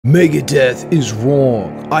Megadeth is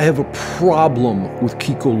wrong. I have a problem with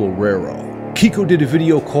Kiko Loureiro. Kiko did a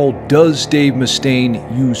video called Does Dave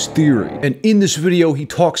Mustaine Use Theory? And in this video he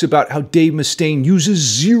talks about how Dave Mustaine uses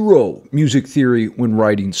zero music theory when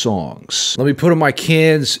writing songs. Let me put on my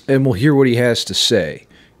cans and we'll hear what he has to say.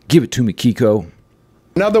 Give it to me, Kiko.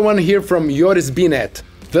 Another one here from Yoris Binet.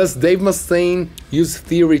 Does Dave Mustaine use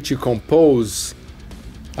theory to compose?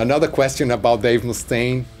 Another question about Dave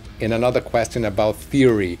Mustaine and another question about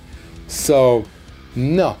theory. So,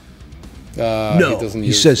 no. No, he doesn't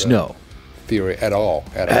use, says no. Theory at all.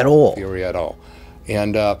 Theory at all.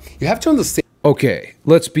 And you have to understand. Okay,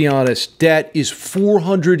 let's be honest. That is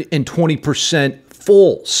 420%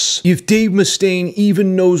 false. If Dave Mustaine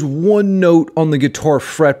even knows one note on the guitar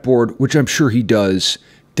fretboard, which I'm sure he does,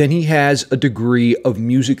 then he has a degree of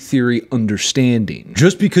music theory understanding.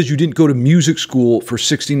 Just because you didn't go to music school for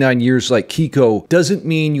 69 years like Kiko doesn't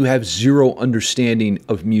mean you have zero understanding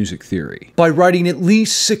of music theory. By writing at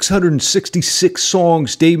least 666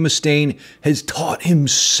 songs, Dave Mustaine has taught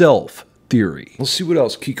himself theory. Let's see what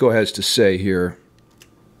else Kiko has to say here.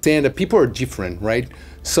 And people are different, right?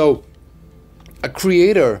 So a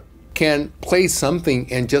creator can play something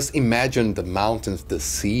and just imagine the mountains, the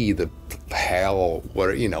sea, the hell,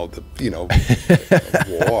 war,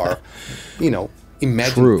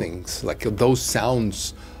 imagine things like those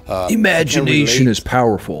sounds. Imagination is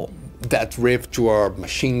powerful. That riff to a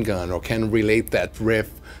machine gun, or can relate that riff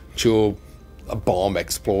to a bomb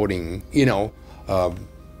exploding, in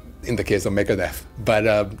the case of Megadeth.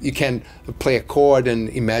 But you can play a chord and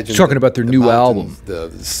imagine. Talking about their new album. The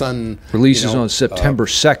sun releases on September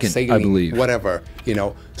 2nd, sailing, I believe. Whatever,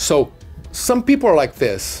 So some people are like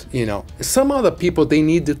this, Some other people, they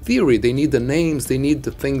need the theory, they need the names, they need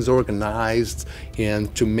the things organized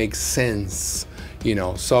and to make sense,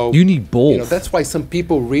 So you need both. That's why some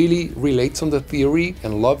people really relate on the theory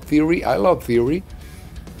and love theory. I love theory.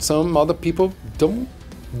 Some other people don't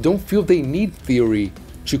feel they need theory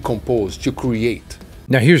to compose, to create.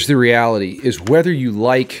 Now here's the reality, is whether you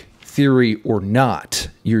like theory or not,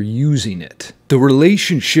 you're using it. The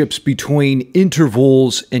relationships between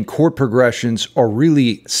intervals and chord progressions are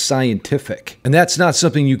really scientific. And that's not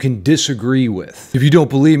something you can disagree with. If you don't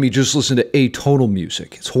believe me, just listen to atonal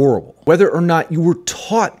music. It's horrible. Whether or not you were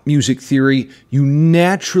taught music theory, you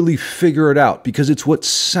naturally figure it out because it's what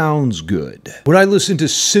sounds good. When I listen to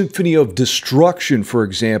Symphony of Destruction, for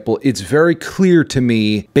example, it's very clear to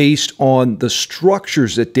me, based on the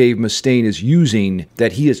structures that Dave Mustaine is using,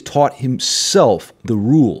 that he has taught himself the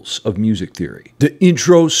rules of music theory. The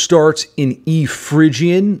intro starts in E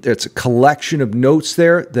Phrygian. That's a collection of notes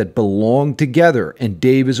there that belong together, and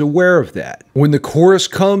Dave is aware of that. When the chorus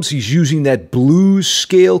comes, he's using that blues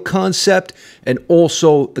scale concept and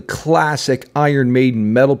also the classic Iron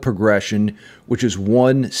Maiden metal progression, which is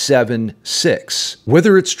 1-7-6.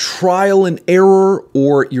 Whether it's trial and error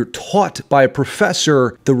or you're taught by a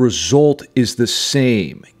professor, the result is the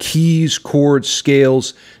same. Keys, chords,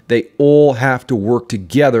 scales, they all have to work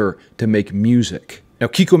together to make music. Now,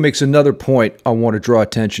 Kiko makes another point I want to draw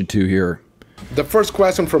attention to here. The first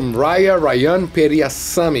question from Ryan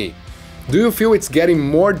Periasami. Do you feel it's getting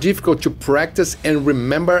more difficult to practice and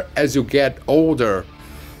remember as you get older?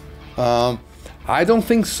 I don't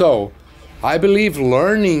think so. I believe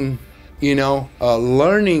learning,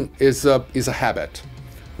 learning is a habit,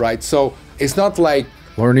 right? So it's not like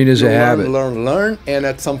learning is a habit. Learn, and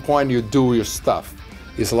at some point you do your stuff.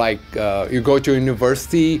 It's like you go to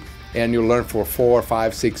university and you learn for 4,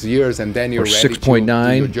 5, 6 years, and then you're ready to do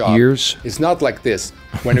your job. 6.9 years. It's not like this.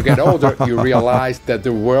 When you get older, you realize that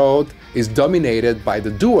the world is dominated by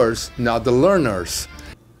the doers, not the learners.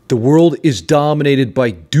 The world is dominated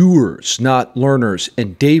by doers, not learners,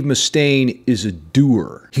 and Dave Mustaine is a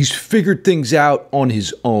doer. He's figured things out on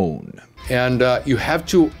his own. And you have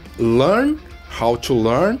to learn how to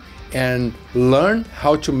learn and learn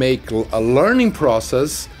how to make a learning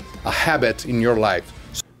process a habit in your life.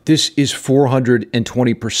 This is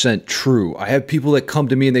 420% true. I have people that come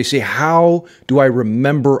to me and they say, how do I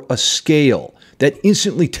remember a scale? That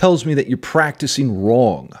instantly tells me that you're practicing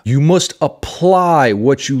wrong. You must apply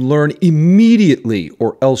what you learn immediately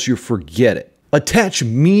or else you forget it. Attach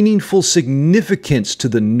meaningful significance to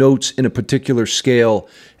the notes in a particular scale,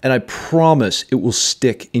 and I promise it will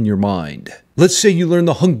stick in your mind. Let's say you learn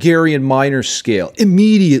the Hungarian minor scale.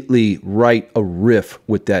 Immediately write a riff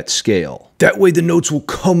with that scale. That way the notes will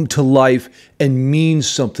come to life and mean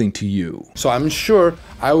something to you. So I'm sure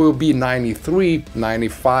I will be 93,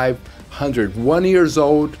 95, 101 years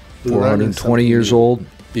old, 420 years old,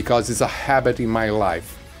 because it's a habit in my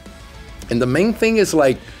life. And the main thing is,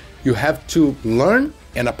 like, you have to learn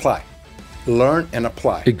and apply. learn and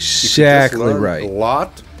apply. Exactly learn right. A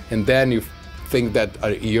lot, and then you think that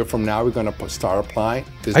a year from now we're gonna start applying.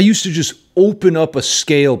 I used to just open up a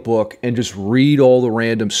scale book and just read all the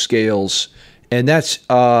random scales, and that's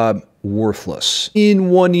worthless. In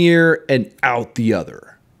one ear and out the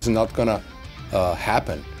other. It's not gonna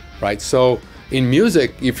happen, right? So in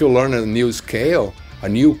music, if you learn a new scale, a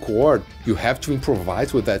new chord, you have to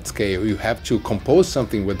improvise with that scale. You have to compose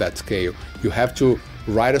something with that scale. You have to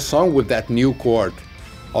write a song with that new chord.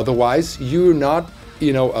 Otherwise, you're not,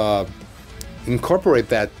 incorporate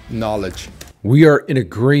that knowledge. We are in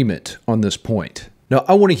agreement on this point. Now,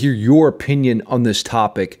 I want to hear your opinion on this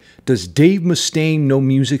topic. Does Dave Mustaine know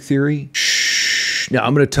music theory? Shh. Now,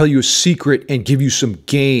 I'm going to tell you a secret and give you some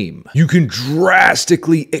game. You can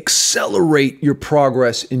drastically accelerate your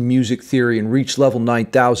progress in music theory and reach level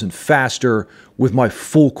 9000 faster with my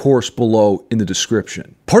full course below in the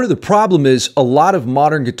description. Part of the problem is a lot of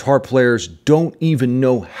modern guitar players don't even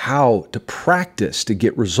know how to practice to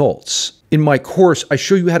get results. In my course, I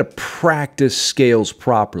show you how to practice scales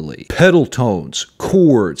properly. Pedal tones,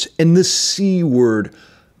 chords, and the C word,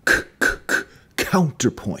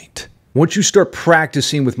 counterpoint. Once you start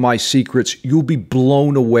practicing with my secrets, you'll be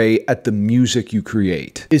blown away at the music you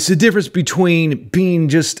create. It's the difference between being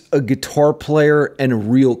just a guitar player and a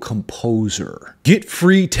real composer. Get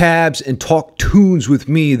free tabs and talk tunes with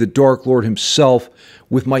me, the Dark Lord himself,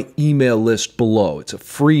 with my email list below. It's a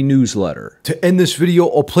free newsletter. To end this video,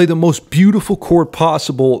 I'll play the most beautiful chord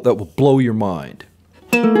possible that will blow your mind.